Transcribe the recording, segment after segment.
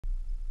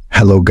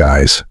Hello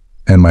guys,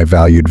 and my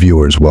valued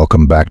viewers,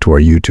 welcome back to our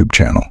YouTube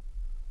channel.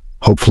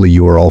 Hopefully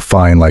you are all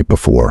fine like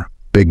before.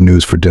 Big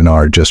news for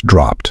dinar just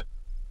dropped.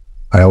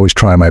 I always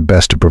try my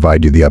best to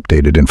provide you the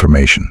updated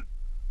information.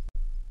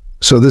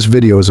 So this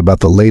video is about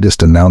the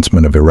latest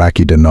announcement of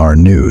Iraqi dinar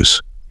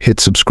news. Hit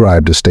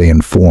subscribe to stay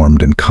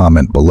informed and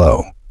comment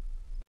below.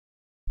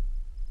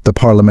 The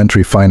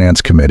Parliamentary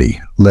Finance Committee,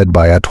 led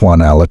by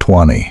Atwan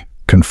al-Atwani,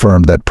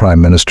 confirmed that Prime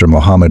Minister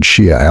Mohammed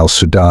Shia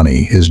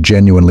al-Sudani is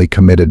genuinely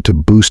committed to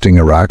boosting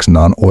Iraq's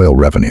non-oil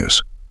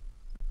revenues.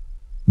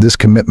 This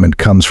commitment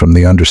comes from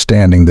the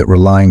understanding that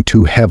relying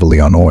too heavily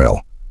on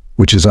oil,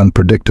 which is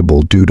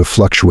unpredictable due to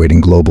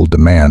fluctuating global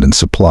demand and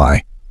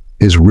supply,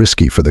 is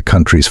risky for the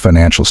country's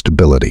financial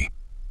stability.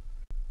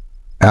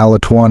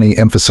 Al-Atwani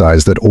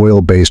emphasized that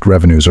oil-based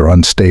revenues are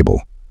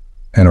unstable,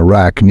 and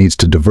Iraq needs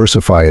to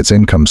diversify its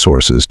income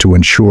sources to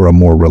ensure a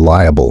more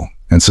reliable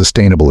and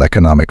sustainable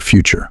economic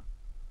future.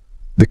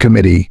 The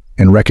committee,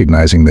 in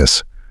recognizing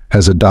this,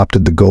 has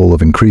adopted the goal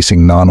of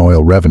increasing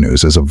non-oil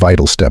revenues as a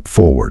vital step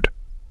forward.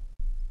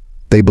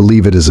 They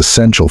believe it is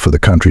essential for the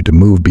country to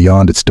move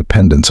beyond its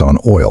dependence on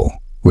oil,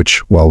 which,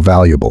 while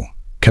valuable,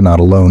 cannot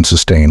alone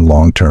sustain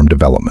long-term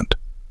development.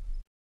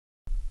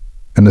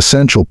 An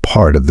essential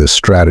part of this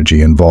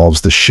strategy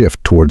involves the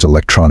shift towards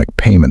electronic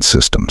payment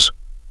systems.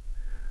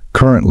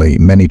 Currently,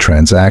 many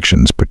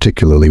transactions,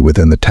 particularly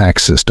within the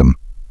tax system,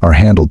 are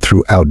handled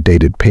through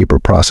outdated paper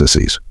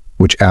processes,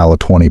 which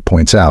al-Atwani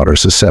points out are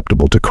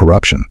susceptible to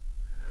corruption.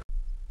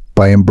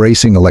 By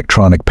embracing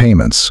electronic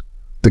payments,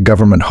 the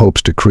government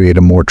hopes to create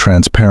a more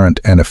transparent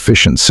and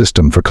efficient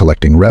system for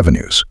collecting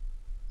revenues.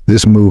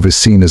 This move is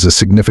seen as a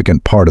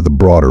significant part of the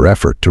broader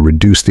effort to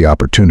reduce the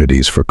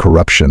opportunities for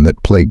corruption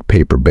that plague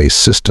paper-based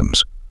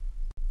systems.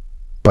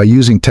 By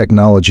using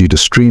technology to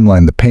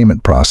streamline the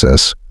payment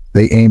process,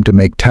 they aim to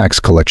make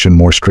tax collection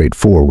more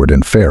straightforward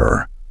and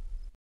fairer.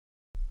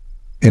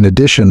 In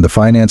addition, the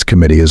Finance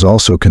Committee is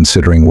also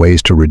considering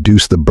ways to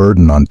reduce the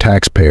burden on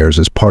taxpayers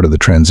as part of the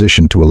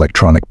transition to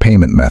electronic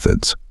payment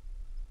methods.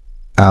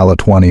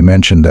 Al-Atwani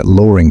mentioned that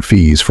lowering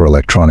fees for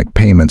electronic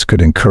payments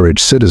could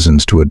encourage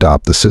citizens to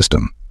adopt the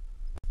system.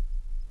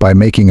 By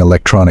making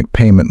electronic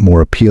payment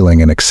more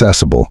appealing and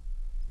accessible,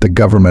 the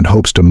government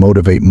hopes to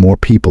motivate more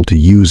people to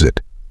use it,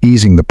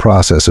 easing the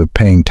process of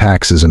paying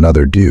taxes and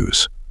other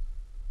dues.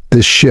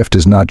 This shift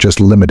is not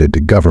just limited to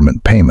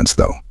government payments,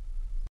 though.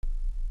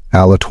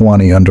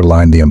 Al-Atwani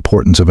underlined the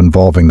importance of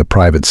involving the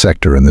private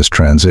sector in this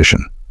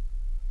transition.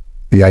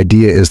 The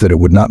idea is that it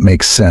would not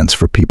make sense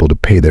for people to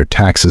pay their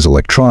taxes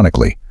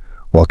electronically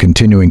while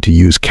continuing to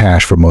use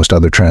cash for most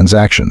other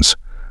transactions,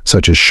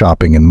 such as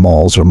shopping in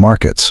malls or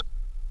markets.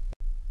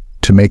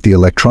 To make the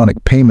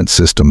electronic payment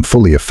system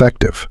fully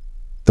effective,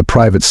 the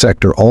private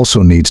sector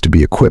also needs to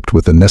be equipped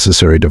with the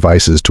necessary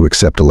devices to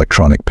accept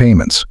electronic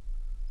payments.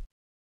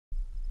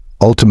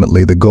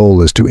 Ultimately, the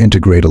goal is to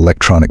integrate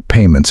electronic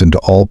payments into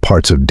all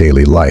parts of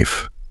daily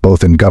life,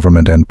 both in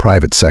government and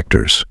private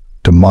sectors,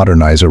 to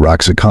modernize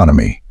Iraq's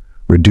economy,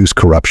 reduce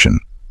corruption,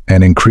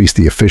 and increase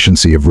the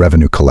efficiency of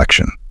revenue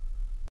collection.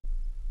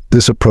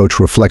 This approach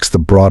reflects the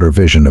broader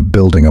vision of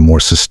building a more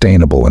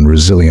sustainable and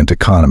resilient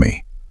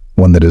economy,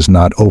 one that is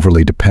not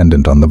overly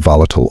dependent on the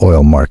volatile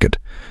oil market,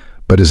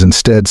 but is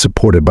instead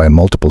supported by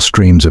multiple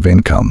streams of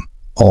income,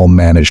 all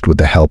managed with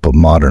the help of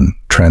modern,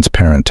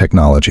 transparent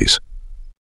technologies.